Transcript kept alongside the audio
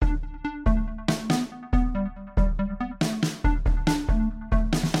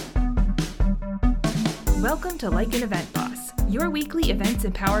Welcome to Like an Event Boss, your weekly events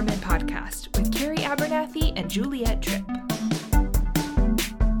empowerment podcast with Carrie Abernathy and Juliet Tripp.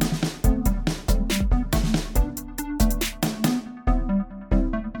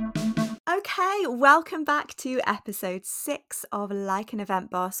 Okay, welcome back to episode 6 of Like an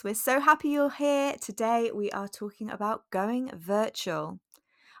Event Boss. We're so happy you're here. Today we are talking about going virtual.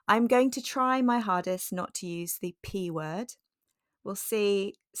 I'm going to try my hardest not to use the P word. We'll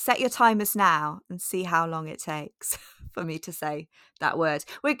see. Set your timers now and see how long it takes for me to say that word.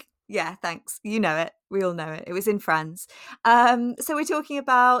 Yeah, thanks. You know it. We all know it. It was in Friends. So we're talking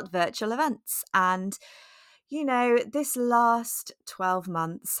about virtual events. And, you know, this last 12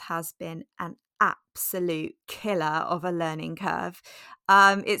 months has been an absolute killer of a learning curve.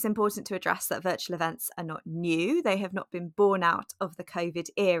 It's important to address that virtual events are not new. They have not been born out of the COVID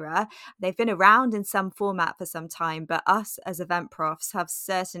era. They've been around in some format for some time, but us as event profs have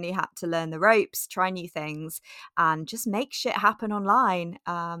certainly had to learn the ropes, try new things, and just make shit happen online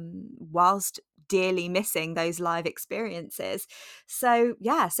whilst dearly missing those live experiences. So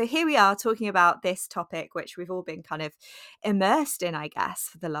here we are talking about this topic, which we've all been kind of immersed in, I guess,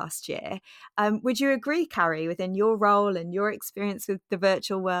 for the last year. Would you agree, Carrie, within your role and your experience with the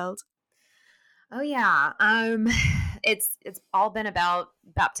virtual world? Oh yeah. It's all been about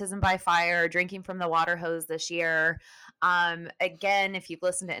baptism by fire, drinking from the water hose this year. Again, if you've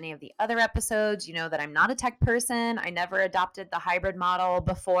listened to any of the other episodes, you know that I'm not a tech person. I never adopted the hybrid model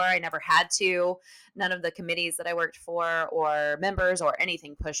before. I never had to. None of the committees that I worked for or members or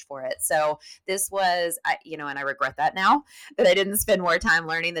anything pushed for it. So this was, and I regret that now that I didn't spend more time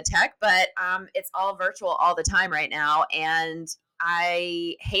learning the tech, but it's all virtual all the time right now. And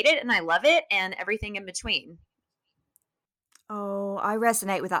I hate it and I love it and everything in between. Oh, I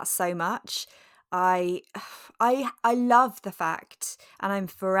resonate with that so much. I love the fact, and I'm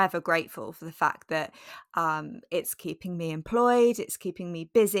forever grateful for the fact that it's keeping me employed, it's keeping me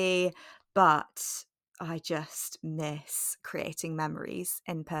busy, but I just miss creating memories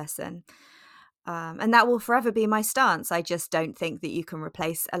in person. And that will forever be my stance. I just don't think that you can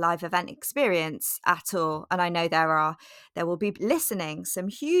replace a live event experience at all. And I know there will be listening some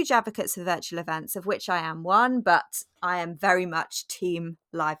huge advocates of virtual events, of which I am one, but I am very much team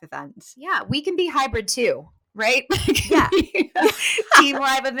live events. Yeah, we can be hybrid too, right? Yeah. Team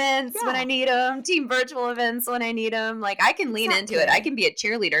live events when I need them, team virtual events when I need them. Like I can lean into it. I can be a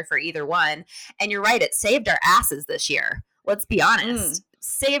cheerleader for either one. And you're right, it saved our asses this year. Let's be honest.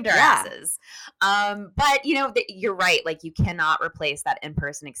 Saved our asses. But you're right. Like you cannot replace that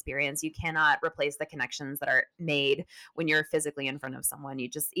in-person experience. You cannot replace the connections that are made when you're physically in front of someone. You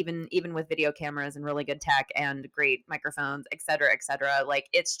just, even with video cameras and really good tech and great microphones, et cetera, like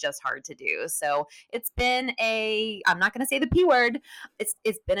it's just hard to do. So it's been I'm not going to say the P word. It's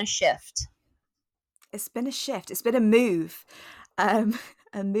been a shift. It's been a shift. It's been a move, a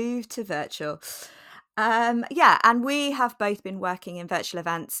move to virtual. And we have both been working in virtual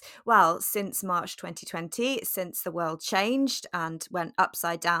events, since March 2020, since the world changed and went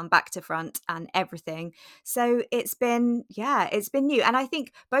upside down, back to front and everything. So it's been new. And I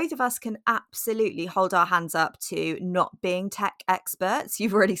think both of us can absolutely hold our hands up to not being tech experts.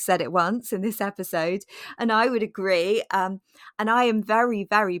 You've already said it once in this episode, and I would agree. And I am very,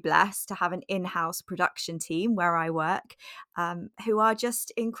 very blessed to have an in-house production team where I work, who are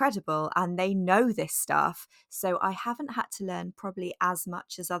just incredible and they know this stuff. So I haven't had to learn probably as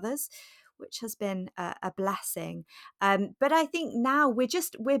much as others, which has been a blessing. But I think now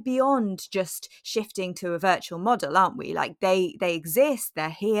we're beyond just shifting to a virtual model, aren't we? Like they exist, they're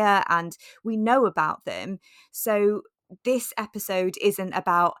here, and we know about them. So this episode isn't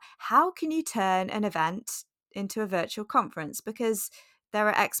about how can you turn an event into a virtual conference, because there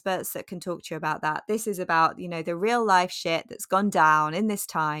are experts that can talk to you about that. This is about, the real life shit that's gone down in this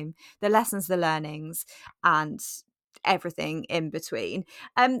time, the lessons, the learnings, and everything in between.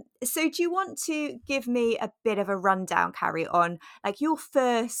 So do you want to give me a bit of a rundown, Carrie, on like your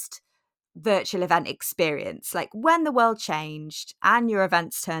first virtual event experience, like when the world changed and your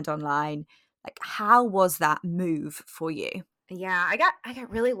events turned online? Like, how was that move for you? Yeah, I got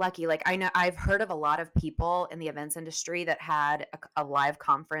really lucky. Like I know I've heard of a lot of people in the events industry that had a live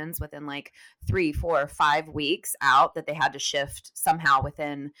conference within like 3, 4, 5 weeks out, that they had to shift somehow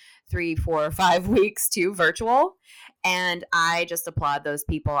within 3, 4, 5 weeks to virtual. And I just applaud those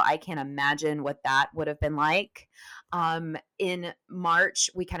people. I can't imagine what that would have been like. In March,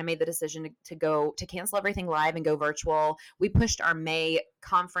 we kind of made the decision to cancel everything live and go virtual. We pushed our May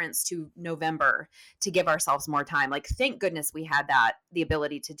conference to November to give ourselves more time. Like, thank goodness we had the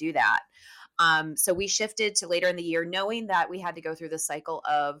ability to do that. So we shifted to later in the year, knowing that we had to go through the cycle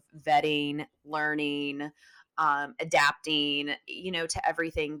of vetting, learning, adapting, to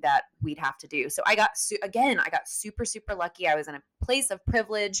everything that we'd have to do. So I got super, super lucky. I was in a place of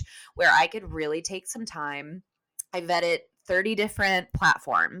privilege where I could really take some time. I vetted 30 different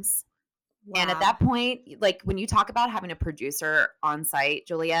platforms. Wow. And at that point, like when you talk about having a producer on site,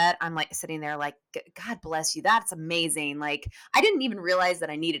 Juliet, I'm like sitting there like, God bless you. That's amazing. Like I didn't even realize that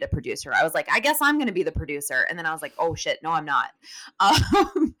I needed a producer. I was like, I guess I'm going to be the producer. And then I was like, oh shit, no, I'm not.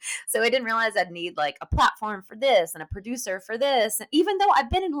 So I didn't realize I'd need like a platform for this and a producer for this. And even though I've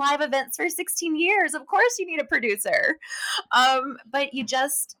been in live events for 16 years, of course you need a producer. But you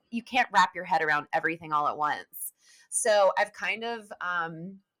can't wrap your head around everything all at once. So I've kind of,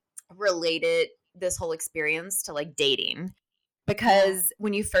 related this whole experience to like dating, because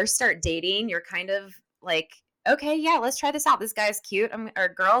when you first start dating, you're kind of like, okay, yeah, let's try this out. This guy's cute. Or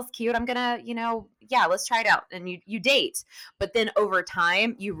girl's cute. I'm gonna, yeah, let's try it out. And you date, but then over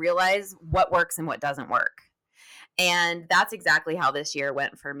time you realize what works and what doesn't work. And that's exactly how this year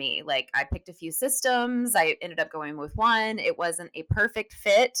went for me. Like I picked a few systems. I ended up going with one. It wasn't a perfect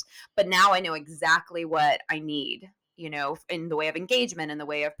fit, but now I know exactly what I need, in the way of engagement, in the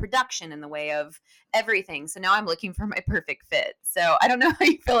way of production, in the way of everything. So now I'm looking for my perfect fit. So I don't know how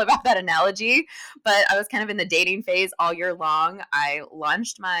you feel about that analogy, but I was kind of in the dating phase all year long. I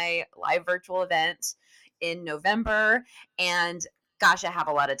launched my live virtual event in November, and gosh, I have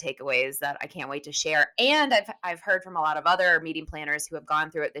a lot of takeaways that I can't wait to share. And I've heard from a lot of other meeting planners who have gone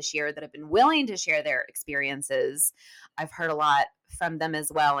through it this year that have been willing to share their experiences. I've heard a lot from them as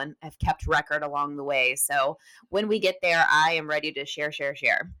well, and have kept record along the way. So when we get there, I am ready to share.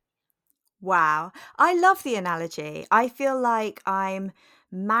 Wow. I love the analogy. I feel like I'm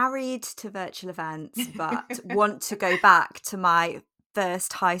married to virtual events, but want to go back to my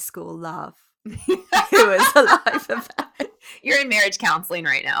first high school love, who was a live event. You're in marriage counseling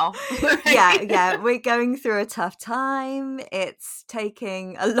right now. Right? Yeah. We're going through a tough time. It's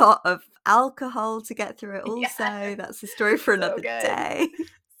taking a lot of alcohol to get through it also. Yes. That's a story for another day.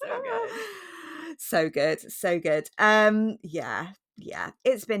 So good. Yeah,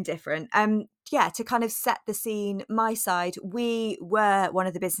 it's been different. To kind of set the scene, my side, we were one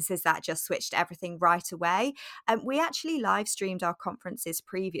of the businesses that just switched everything right away. We actually live streamed our conferences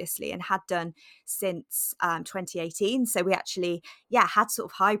previously and had done since 2018. So we actually, had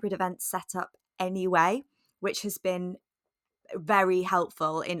sort of hybrid events set up anyway, which has been very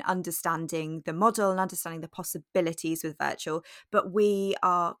helpful in understanding the model and understanding the possibilities with virtual. But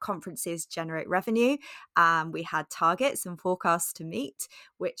our conferences generate revenue. We had targets and forecasts to meet,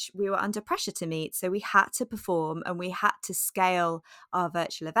 which we were under pressure to meet. So we had to perform and we had to scale our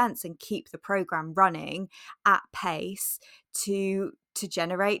virtual events and keep the program running at pace to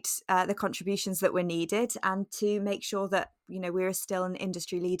generate the contributions that were needed and to make sure that, we were still an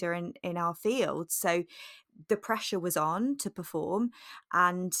industry leader in our field. So the pressure was on to perform.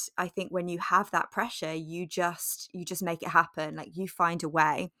 And I think when you have that pressure, you just make it happen. Like you find a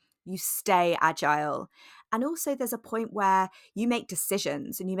way, you stay agile. And also there's a point where you make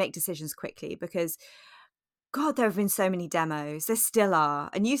decisions, and you make decisions quickly, because God, there have been so many demos. There still are.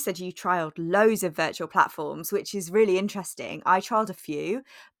 And you said you trialed loads of virtual platforms, which is really interesting. I trialed a few,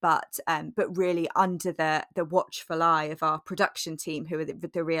 but really under the watchful eye of our production team, who are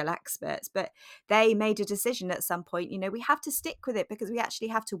the real experts. But they made a decision at some point, we have to stick with it because we actually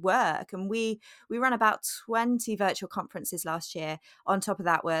have to work. And we ran about 20 virtual conferences last year. On top of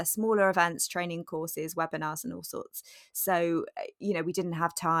that were smaller events, training courses, webinars, and all sorts. So, we didn't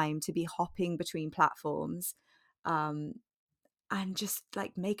have time to be hopping between platforms. And just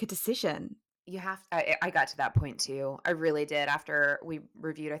like make a decision. You have I got to that point too. I really did, after we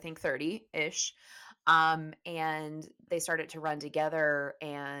reviewed, I think 30-ish. And they started to run together,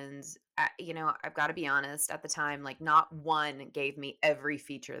 and I've got to be honest, at the time, like not one gave me every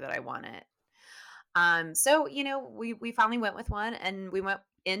feature that I wanted. So, we finally went with one, and we went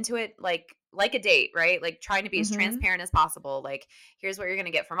into it like a date, right? Like trying to be as transparent as possible. Like, here's what you're going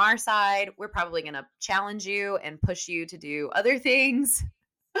to get from our side. We're probably going to challenge you and push you to do other things.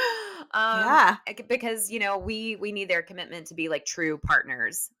 Because, we need their commitment to be like true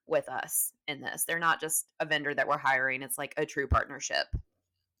partners with us in this. They're not just a vendor that we're hiring. It's like a true partnership.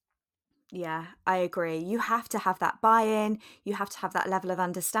 Yeah, I agree. You have to have that buy-in. You have to have that level of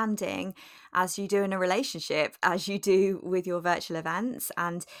understanding as you do in a relationship, as you do with your virtual events.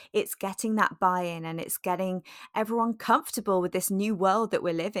 And it's getting that buy-in and it's getting everyone comfortable with this new world that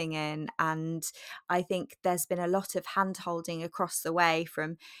we're living in. And I think there's been a lot of hand-holding across the way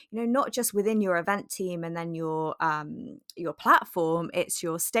from, not just within your event team and then your platform. It's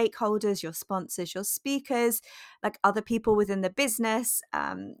your stakeholders, your sponsors, your speakers, like other people within the business,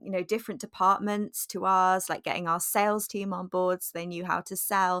 different departments to ours, like getting our sales team on board so they knew how to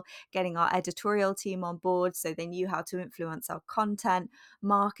sell, getting our editorial team on board so they knew how to influence our content,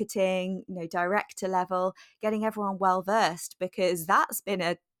 marketing, director level, getting everyone well versed, because that's been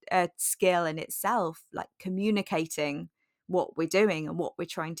a skill in itself, like communicating what we're doing and what we're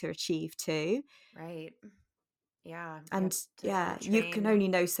trying to achieve too. Right. Yeah. And kind of you can only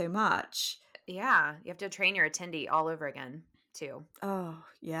know so much. Yeah. You have to train your attendee all over again too. Oh,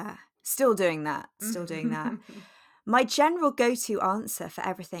 yeah. Still doing that. My general go-to answer for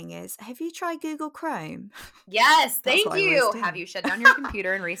everything is, have you tried Google Chrome? Yes, That's thank what I always you. do. Have you shut down your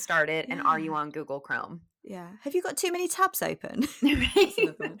computer and restart it? And are you on Google Chrome? Yeah. Have you got too many tabs open?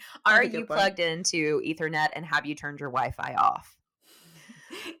 Are you plugged into Ethernet and have you turned your Wi-Fi off?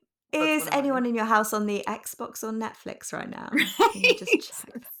 Is anyone in your house on the Xbox or Netflix right now? Can you just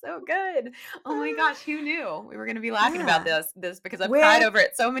check? So good. Oh my gosh, who knew we were going to be laughing about this because I've cried over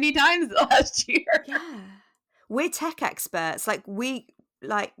it so many times last year. Yeah. We're tech experts.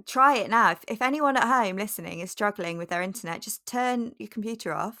 Try it now. If anyone at home listening is struggling with their internet, just turn your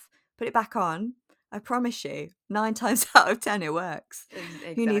computer off, put it back on. I promise you, 9 times out of 10 it works.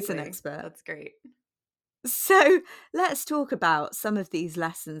 Exactly. Who needs an expert? That's great. So let's talk about some of these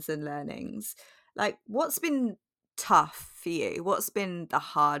lessons and learnings. Like, what's been tough for you? What's been the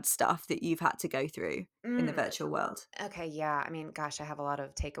hard stuff that you've had to go through in the virtual world? Okay, yeah. I mean, gosh, I have a lot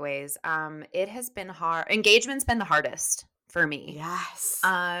of takeaways. It has been hard. Engagement's been the hardest for me. Yes.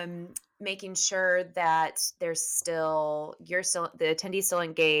 Making sure that the attendees still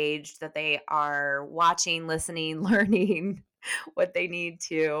engaged, that they are watching, listening, learning what they need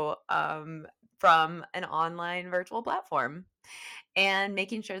to from an online virtual platform, and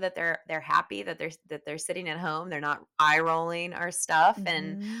making sure that they're happy, that they're sitting at home, they're not eye rolling our stuff,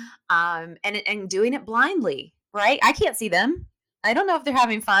 and doing it blindly, right? I can't see them. I don't know if they're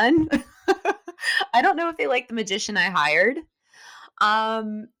having fun. I don't know if they like the magician I hired.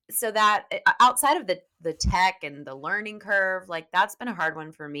 So that outside of the tech and the learning curve, like that's been a hard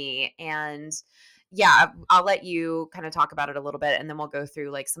one for me. And yeah, I'll let you kind of talk about it a little bit, and then we'll go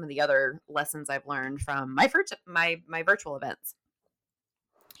through like some of the other lessons I've learned from my virtual events.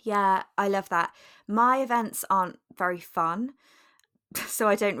 Yeah, I love that. My events aren't very fun, so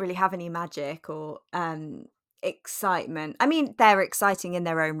I don't really have any magic or excitement. I mean, they're exciting in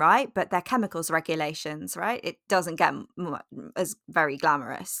their own right, but they're chemicals regulations, right? It doesn't get as very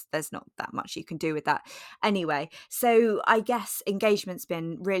glamorous. There's not that much you can do with that anyway. So I guess engagement's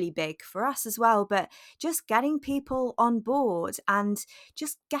been really big for us as well, but just getting people on board and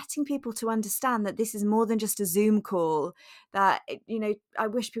just getting people to understand that this is more than just a Zoom call, that, I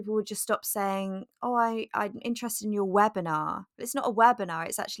wish people would just stop saying, oh, I'm interested in your webinar. But it's not a webinar.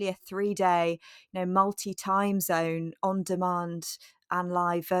 It's actually a 3-day, multi-time zone on demand and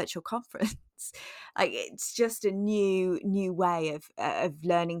live virtual conference. Like, it's just a new way of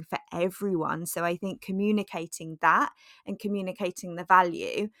learning for everyone. So I think communicating that and communicating the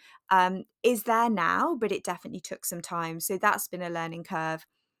value is there now, but it definitely took some time. So that's been a learning curve.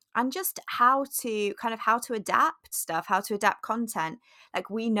 And just how to adapt stuff, how to adapt content. Like,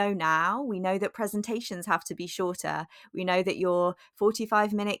 we know that presentations have to be shorter. We know that your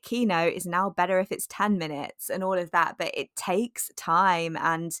 45-minute keynote is now better if it's 10 minutes and all of that, but it takes time,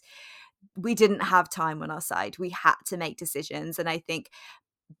 and we didn't have time on our side. We had to make decisions. And I think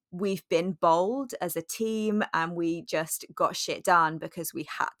we've been bold as a team, and we just got shit done because we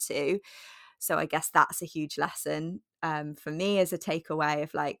had to. So I guess that's a huge lesson for me as a takeaway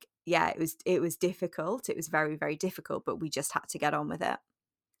of like, yeah, it was difficult. It was very, very difficult, but we just had to get on with it.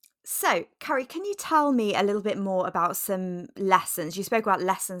 So, Carrie, can you tell me a little bit more about some lessons? You spoke about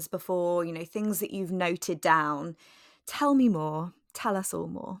lessons before, things that you've noted down. Tell me more. Tell us all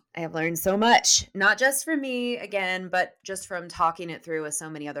more. I have learned so much, not just from me again, but just from talking it through with so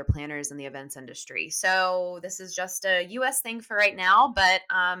many other planners in the events industry. So this is just a US thing for right now, but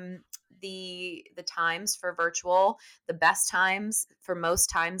the times for virtual, the best times for most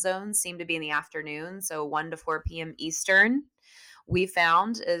time zones seem to be in the afternoon. So 1 to 4 p.m. Eastern. We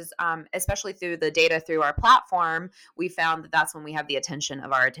found is, especially through the data through our platform, we found that that's when we have the attention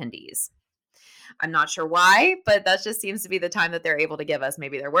of our attendees. I'm not sure why, but that just seems to be the time that they're able to give us.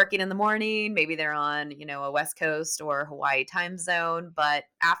 Maybe they're working in the morning, maybe they're on, a West Coast or Hawaii time zone, but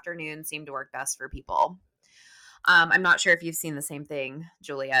afternoons seem to work best for people. I'm not sure if you've seen the same thing,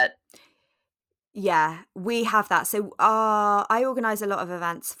 Juliet. Yeah, we have that. So I organise a lot of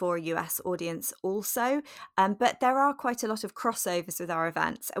events for a US audience also, but there are quite a lot of crossovers with our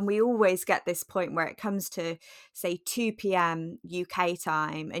events. And we always get this point where it comes to, say, 2 p.m. UK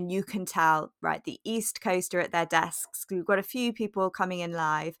time, and you can tell, right, the East Coast are at their desks. We've got a few people coming in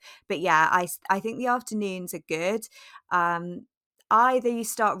live. But yeah, I think the afternoons are good. Either you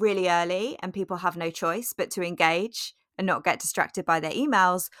start really early and people have no choice but to engage and not get distracted by their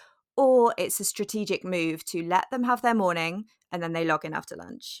emails, or it's a strategic move to let them have their morning and then they log in after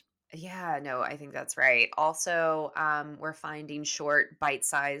lunch. Yeah, no, I think that's right. Also, we're finding short,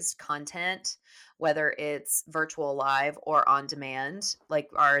 bite-sized content, whether it's virtual live or on demand. Like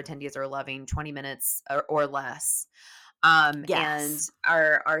our attendees are loving 20 minutes or less. And Yes.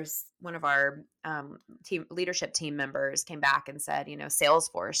 our one of our leadership team members came back and said,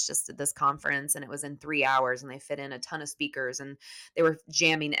 Salesforce just did this conference and it was in 3 hours and they fit in a ton of speakers and they were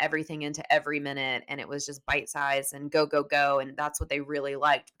jamming everything into every minute and it was just bite size and go, go, go. And that's what they really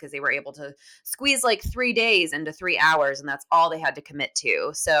liked because they were able to squeeze like 3 days into 3 hours and that's all they had to commit to.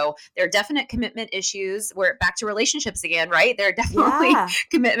 So there are definite commitment issues. We're back to relationships again, right? There are definitely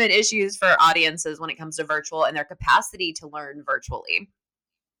commitment issues for audiences when it comes to virtual and their capacity to learn virtually.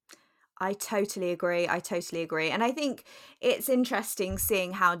 I totally agree. And I think it's interesting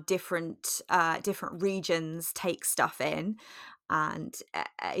seeing how different regions take stuff in and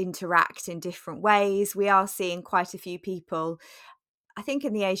interact in different ways. We are seeing quite a few people, I think,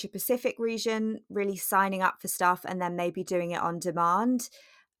 in the Asia Pacific region really signing up for stuff and then maybe doing it on demand,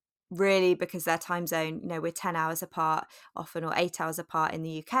 really because their time zone, we're 10 hours apart often, or 8 hours apart in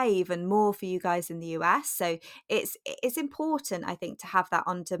the UK, even more for you guys in the US. So it's important, I think, to have that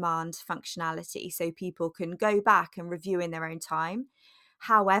on demand functionality so people can go back and review in their own time.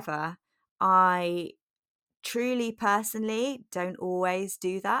 However, I truly personally don't always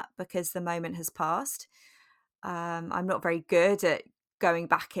do that because the moment has passed. I'm not very good at going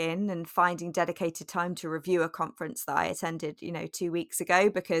back in and finding dedicated time to review a conference that I attended, 2 weeks ago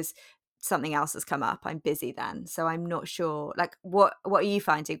because something else has come up. I'm busy then. So I'm not sure. Like, what are you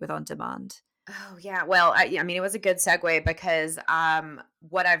finding with on demand? Oh, yeah. Well, I mean, it was a good segue because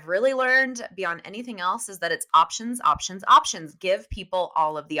what I've really learned beyond anything else is that it's options, options, options. Give people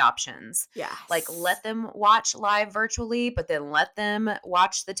all of the options. Yes. Like let them watch live virtually, but then let them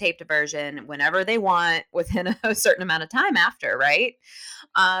watch the taped version whenever they want within a certain amount of time after, right?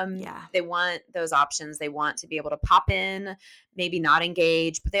 Yeah. They want those options. They want to be able to pop in, maybe not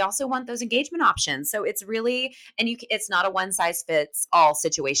engage, but they also want those engagement options. So it's really, and it's not a one size fits all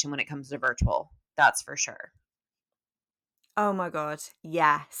situation when it comes to virtual. That's for sure. Oh my God.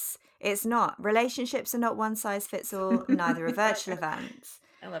 Yes. It's not. Relationships are not one size fits all, neither are virtual events.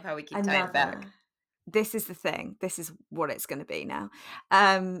 I love how we keep tying it back. This is the thing. This is what it's going to be now.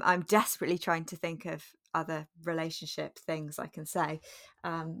 I'm desperately trying to think of other relationship things I can say.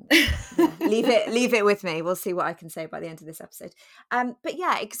 Leave it with me. We'll see what I can say by the end of this episode. But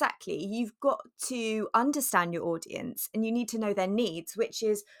yeah, exactly. You've got to understand your audience and you need to know their needs, which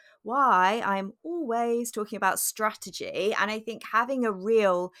is why I'm always talking about strategy. And I think having a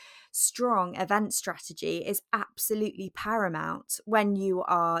real strong event strategy is absolutely paramount when you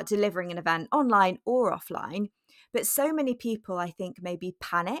are delivering an event online or offline. But so many people, I think, maybe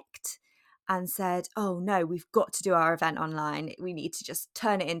panicked and said, oh no, we've got to do our event online. We need to just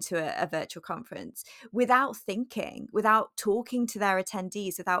turn it into a virtual conference without thinking, without talking to their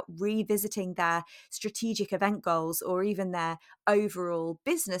attendees, without revisiting their strategic event goals or even their overall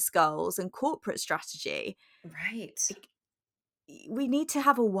business goals and corporate strategy. Right. We need to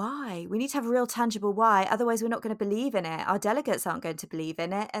have a why. We need to have a real tangible why. Otherwise, we're not going to believe in it. Our delegates aren't going to believe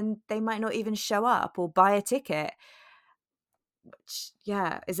in it and they might not even show up or buy a ticket. Which,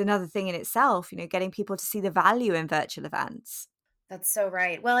 is another thing in itself, getting people to see the value in virtual events. That's so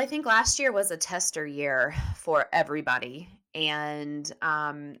right. Well, I think last year was a tester year for everybody. And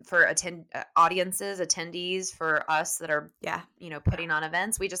for audiences, attendees, for us that are, putting on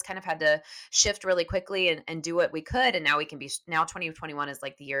events, we just kind of had to shift really quickly and do what we could. And now 2021 is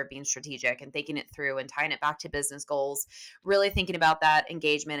like the year of being strategic and thinking it through and tying it back to business goals, really thinking about that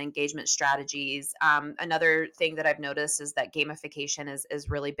engagement strategies. Another thing that I've noticed is that gamification is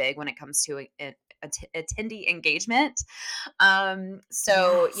really big when it comes to attendee engagement.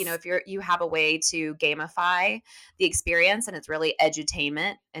 So, if you have a way to gamify the experience and it's really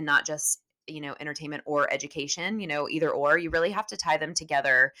edutainment and not just, entertainment or education, either or. You really have to tie them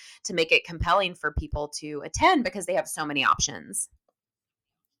together to make it compelling for people to attend because they have so many options.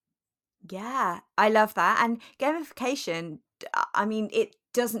 Yeah, I love that. And gamification, I mean, it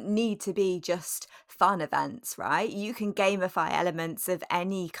doesn't need to be just fun events, right? You can gamify elements of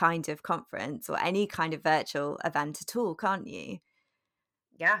any kind of conference or any kind of virtual event at all, can't you?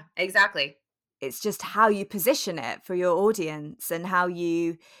 Yeah, exactly. It's just how you position it for your audience and how how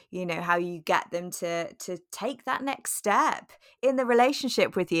you get them to take that next step in the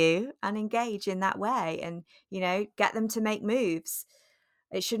relationship with you and engage in that way, and get them to make moves.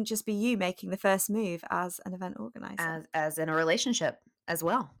 It shouldn't just be you making the first move as an event organizer. As in a relationship as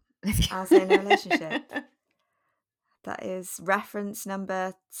well. As in a relationship. That is reference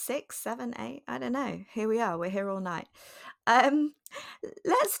number 6, 7, 8. I don't know. Here we are. We're here all night.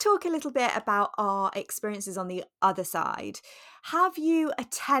 Let's talk a little bit about our experiences on the other side. Have you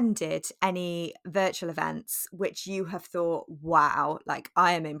attended any virtual events which you have thought, wow, like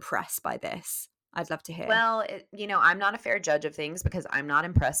I am impressed by this? I'd love to hear. Well, I'm not a fair judge of things because I'm not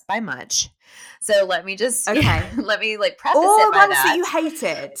impressed by much. So let me just let me preface it by ones that you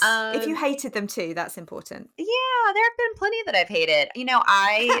hated. If you hated them too, that's important. Yeah, there have been plenty that I've hated.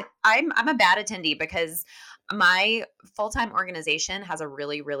 I'm a bad attendee because my full-time organization has a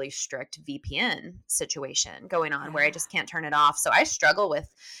really, really strict VPN situation going on where I just can't turn it off. So I struggle with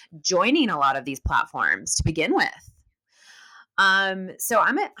joining a lot of these platforms to begin with. So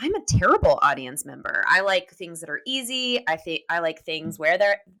I'm a terrible audience member. I like things that are easy. I like things where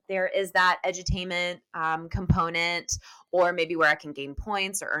there is that edutainment component, or maybe where I can gain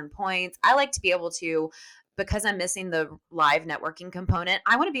points or earn points. I like to be able to, because I'm missing the live networking component,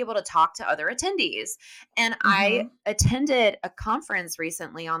 I want to be able to talk to other attendees. And I attended a conference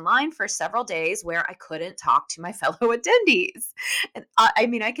recently online for several days where I couldn't talk to my fellow attendees. And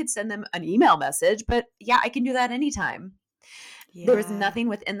I could send them an email message, but yeah, I can do that anytime. Yeah. There was nothing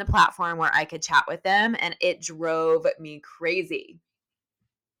within the platform where I could chat with them, and it drove me crazy.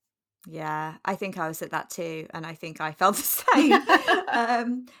 Yeah, I think I was at that too, and I think I felt the same.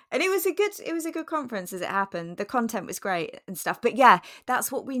 And it was a good conference as it happened. The content was great and stuff, but yeah,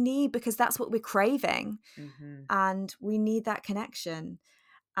 that's what we need because that's what we're craving, and we need that connection.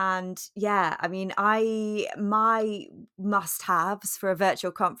 And yeah, I mean, my must-haves for a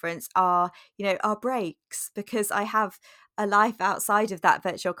virtual conference are, our breaks, because I have a life outside of that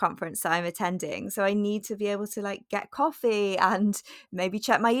virtual conference that I'm attending. So I need to be able to get coffee and maybe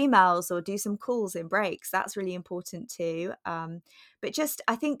check my emails or do some calls in breaks. That's really important too. But just,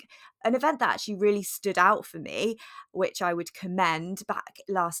 I think an event that actually really stood out for me, which I would commend back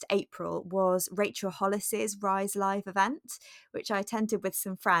last April, was Rachel Hollis's Rise Live event, which I attended with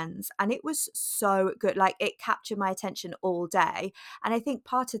some friends. And it was so good. It captured my attention all day. And I think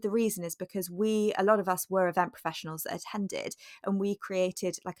part of the reason is because a lot of us were event professionals that attended, and we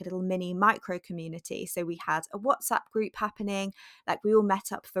created a little mini micro community. So we had a WhatsApp group happening, we all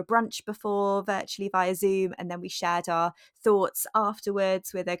met up for brunch before virtually via Zoom, and then we shared our thoughts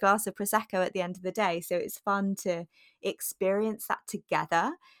afterwards with a glass of Prosecco at the end of the day. So it's fun to experience that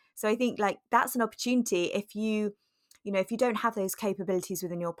together. So I think that's an opportunity. If you don't have those capabilities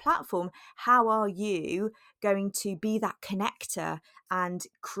within your platform, how are you going to be that connector and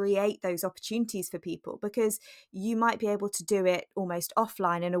create those opportunities for people? Because you might be able to do it almost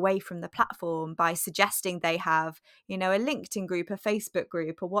offline and away from the platform by suggesting they have, a LinkedIn group, a Facebook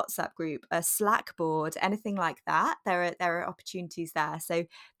group, a WhatsApp group, a Slack board, anything like that. There are opportunities there. So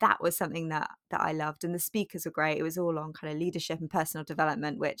that was something that I loved. And the speakers were great. It was all on kind of leadership and personal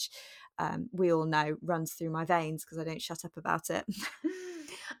development, which we all know runs through my veins because I don't shut up about it.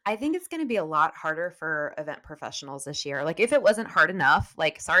 I think it's going to be a lot harder for event professionals this year. If it wasn't hard enough,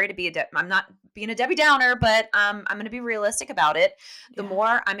 sorry to be I'm not being a Debbie Downer, but I'm going to be realistic about it. The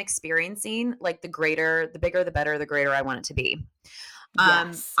more I'm experiencing, the bigger, the better, the greater I want it to be.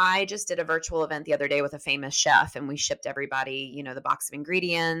 Yes. I just did a virtual event the other day with a famous chef, and we shipped everybody, the box of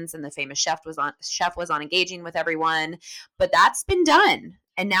ingredients, and the famous chef was on engaging with everyone, but that's been done.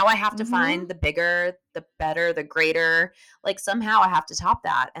 And now I have to find the bigger, the better, the greater, somehow I have to top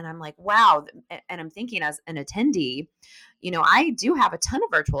that. And I'm like, wow. And I'm thinking as an attendee, I do have a ton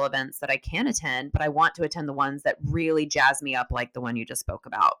of virtual events that I can attend, but I want to attend the ones that really jazz me up, like the one you just spoke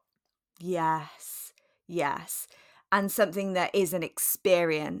about. Yes. And something that is an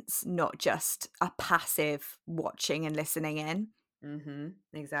experience, not just a passive watching and listening in.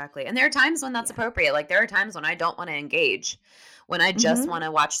 Exactly. And there are times when that's appropriate. There are times when I don't want to engage, when I just want to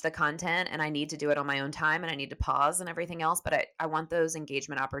watch the content and I need to do it on my own time and I need to pause and everything else. But I want those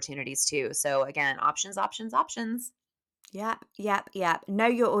engagement opportunities too. So again, options. Yep. Know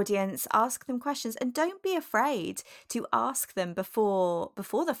your audience, ask them questions, and don't be afraid to ask them before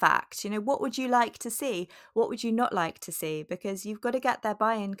the fact. What would you like to see? What would you not like to see? Because you've got to get their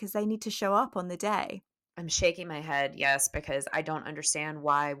buy-in because they need to show up on the day. I'm shaking my head, yes, because I don't understand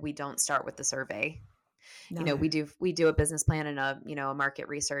why we don't start with the survey. No. We do a business plan and a market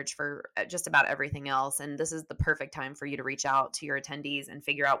research for just about everything else. And this is the perfect time for you to reach out to your attendees and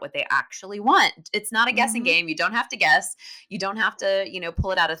figure out what they actually want. It's not a guessing game. You don't have to guess. You don't have to,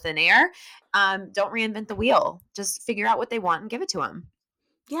 pull it out of thin air. Don't reinvent the wheel. Just figure out what they want and give it to them.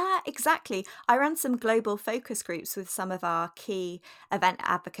 Yeah, exactly. I ran some global focus groups with some of our key event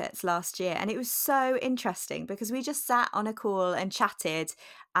advocates last year, and it was so interesting because we just sat on a call and chatted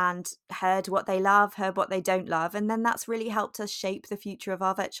and heard what they love, heard what they don't love, and then that's really helped us shape the future of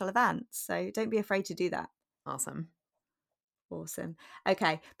our virtual events. So don't be afraid to do that. Awesome.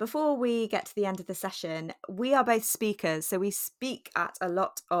 Okay, before we get to the end of the session, we are both speakers. So we speak at a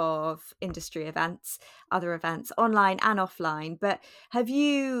lot of industry events, other events, online and offline. But have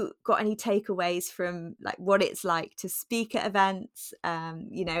you got any takeaways from what it's like to speak at events?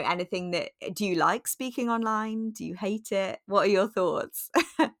 Anything do you like speaking online? Do you hate it? What are your thoughts?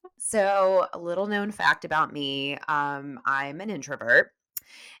 So a little known fact about me, I'm an introvert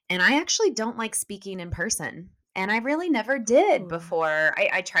and I actually don't like speaking in person. And I really never did before.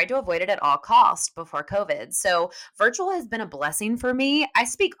 I tried to avoid it at all costs before COVID. So virtual has been a blessing for me. I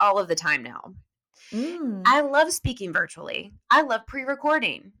speak all of the time now. I love speaking virtually. I love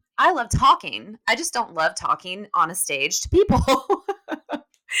pre-recording. I love talking. I just don't love talking on a stage to people.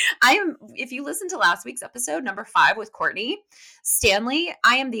 If you listen to last week's episode, number 5 with Courtney Stanley,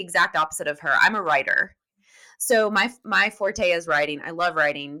 I am the exact opposite of her. I'm a writer. So my forte is writing. I love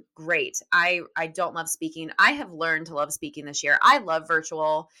writing. Great. I don't love speaking. I have learned to love speaking this year. I love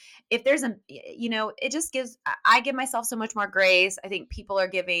virtual. If there's it just I give myself so much more grace. I think people are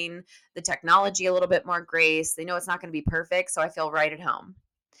giving the technology a little bit more grace. They know it's not going to be perfect. So I feel right at home.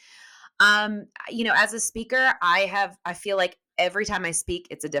 As a speaker, I feel like every time I speak,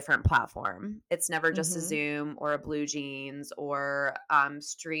 it's a different platform. It's never just a Zoom or a Blue Jeans or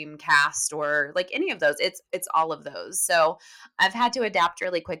Streamcast or like any of those. It's all of those. So I've had to adapt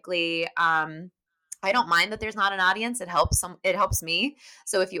really quickly. I don't mind that there's not an audience. It helps me.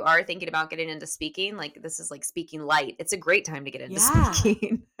 So if you are thinking about getting into speaking, this is like speaking light. It's a great time to get into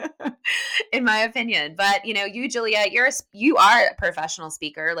speaking, in my opinion. But you, Julia, you are a professional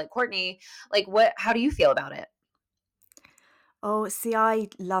speaker. Like Courtney, how do you feel about it? Oh, see, I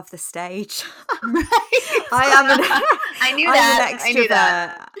love the stage. I knew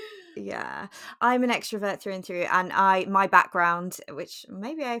that. Yeah, I'm an extrovert through and through, and my background, which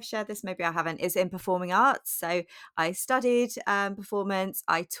maybe I've shared this, maybe I haven't, is in performing arts. So I studied performance.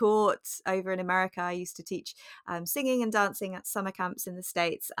 I taught over in America. I used to teach singing and dancing at summer camps in the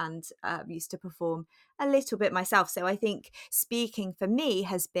States, and used to perform a little bit myself. So I think speaking for me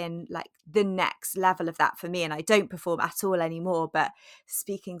has been the next level of that for me. And I don't perform at all anymore, but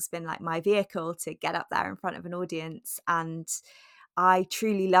speaking's been my vehicle to get up there in front of an audience, and I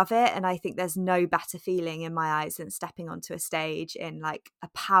truly love it. And I think there's no better feeling in my eyes than stepping onto a stage in a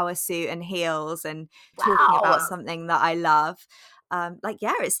power suit and heels and talking about something that I love.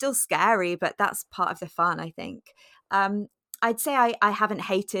 It's still scary, but that's part of the fun, I think. I'd say I haven't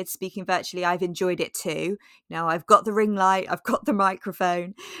hated speaking virtually. I've enjoyed it too. I've got the ring light, I've got the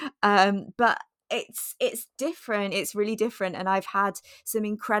microphone, but it's different. It's really different. And I've had some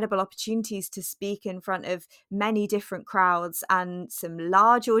incredible opportunities to speak in front of many different crowds and some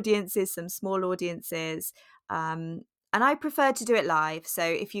large audiences, some small audiences. And I prefer to do it live. So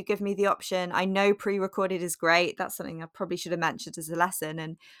if you give me the option, I know pre-recorded is great. That's something I probably should have mentioned as a lesson.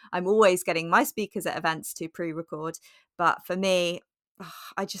 And I'm always getting my speakers at events to pre-record. But for me,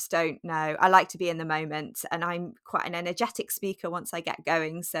 I just don't know. I like to be in the moment, and I'm quite an energetic speaker once I get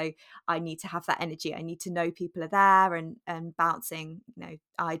going. So I need to have that energy. I need to know people are there and bouncing,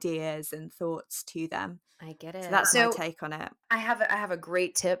 ideas and thoughts to them. I get it. So that's my take on it. I have a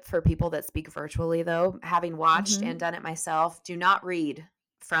great tip for people that speak virtually, though. Having watched and done it myself, do not read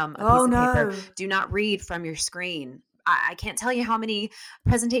from a piece of paper. Do not read from your screen. I can't tell you how many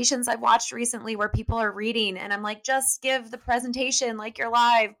presentations I've watched recently where people are reading and I'm like, just give the presentation like you're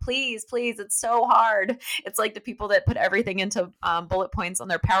live. Please, please. It's so hard. It's like the people that put everything into bullet points on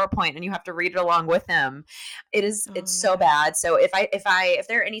their PowerPoint and you have to read it along with them. It's so bad. So if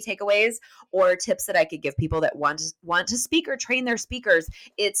there are any takeaways or tips that I could give people that want to speak or train their speakers,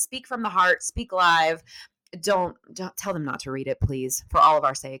 it's speak from the heart, speak live. Don't tell them not to read it, please, for all of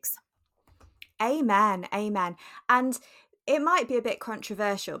our sakes. Amen. And it might be a bit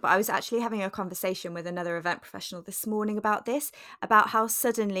controversial, but I was actually having a conversation with another event professional this morning about this, about how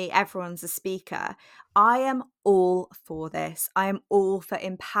suddenly everyone's a speaker. I am all for this. I am all for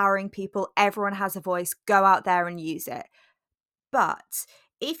empowering people. Everyone has a voice. Go out there and use it. But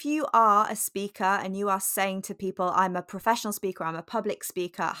if you are a speaker and you are saying to people, I'm a professional speaker, I'm a public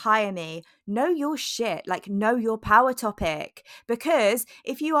speaker, hire me, know your shit, like know your power topic. Because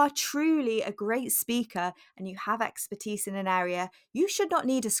if you are truly a great speaker and you have expertise in an area, you should not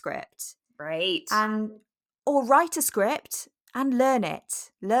need a script. Right. Or write a script and learn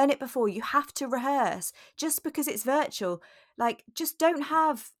it. Learn it before. You have to rehearse. Just because it's virtual, like just don't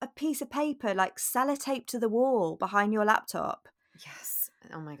have a piece of paper like sellotape to the wall behind your laptop. Yes.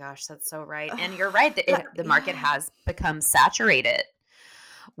 Oh my gosh, that's so right. And you're right. The market has become saturated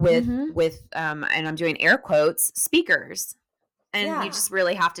with and I'm doing air quotes, speakers. And you just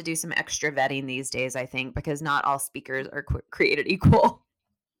really have to do some extra vetting these days, I think, because not all speakers are created equal.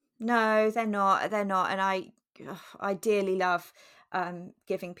 No, they're not. They're not. And I dearly love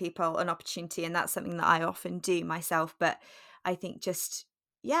giving people an opportunity. And that's something that I often do myself. But I think just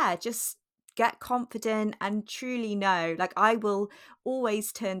get confident and truly know, like I will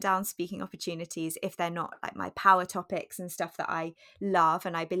always turn down speaking opportunities if they're not like my power topics and stuff that I love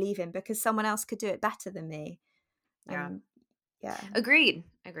and I believe in, because someone else could do it better than me. Yeah. Agreed.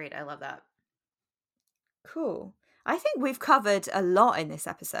 I love that. Cool. I think we've covered a lot in this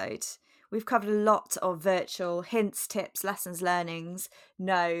episode. We've covered a lot of virtual hints, tips, lessons, learnings,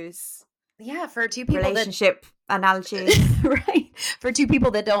 no's. Yeah, for two people relationship analogies. Right. For two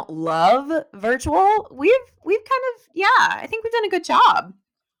people that don't love virtual, we've kind of, I think we've done a good job.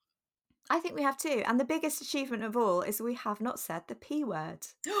 I think we have too. And the biggest achievement of all is we have not said the P word.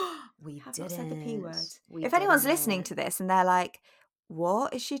 We have didn't. not said the P word. If anyone's listening to this and they're like,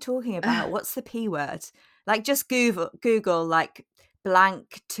 what is she talking about? What's the P word? Like just Google like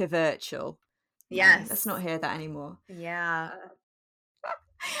blank to virtual. Yes. Let's not hear that anymore. Yeah.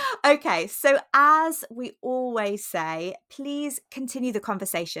 Okay, so as we always say, please continue the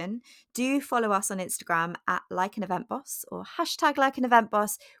conversation. Do follow us on Instagram at @likeaneventboss or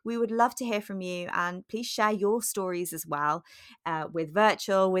 #likeaneventboss. We would love to hear from you, and please share your stories as well with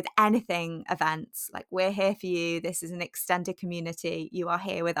virtual, with anything events. Like we're here for you. This is an extended community. You are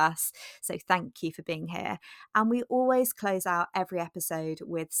here with us. So thank you for being here. And we always close out every episode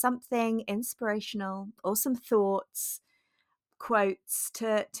with something inspirational or some thoughts, quotes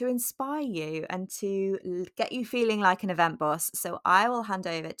to inspire you and to get you feeling like an event boss. So I will hand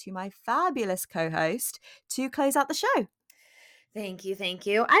over to my fabulous co-host to close out the show. Thank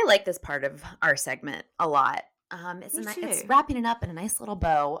you. I like this part of our segment a lot. It's wrapping it up in a nice little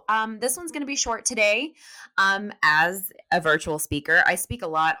bow. This one's going to be short today. As a virtual speaker, I speak a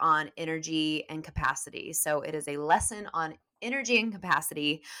lot on energy and capacity. So it is a lesson on energy and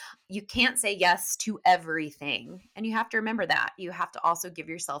capacity. You can't say yes to everything. And you have to remember that. You have to also give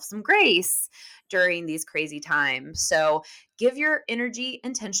yourself some grace during these crazy times. So give your energy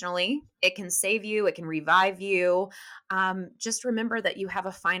intentionally. It can save you. It can revive you. Just remember that you have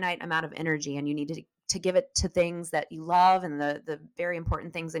a finite amount of energy and you need to give it to things that you love and the very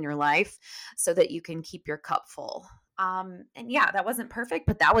important things in your life so that you can keep your cup full. That wasn't perfect,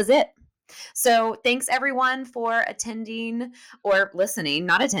 but that was it. So thanks everyone for attending or listening,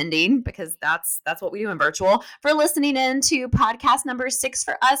 not attending, because that's what we do in virtual, for listening in to podcast number 6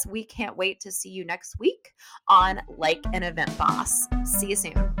 for us. We can't wait to see you next week on Like an Event Boss. See you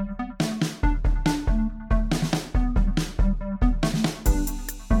soon.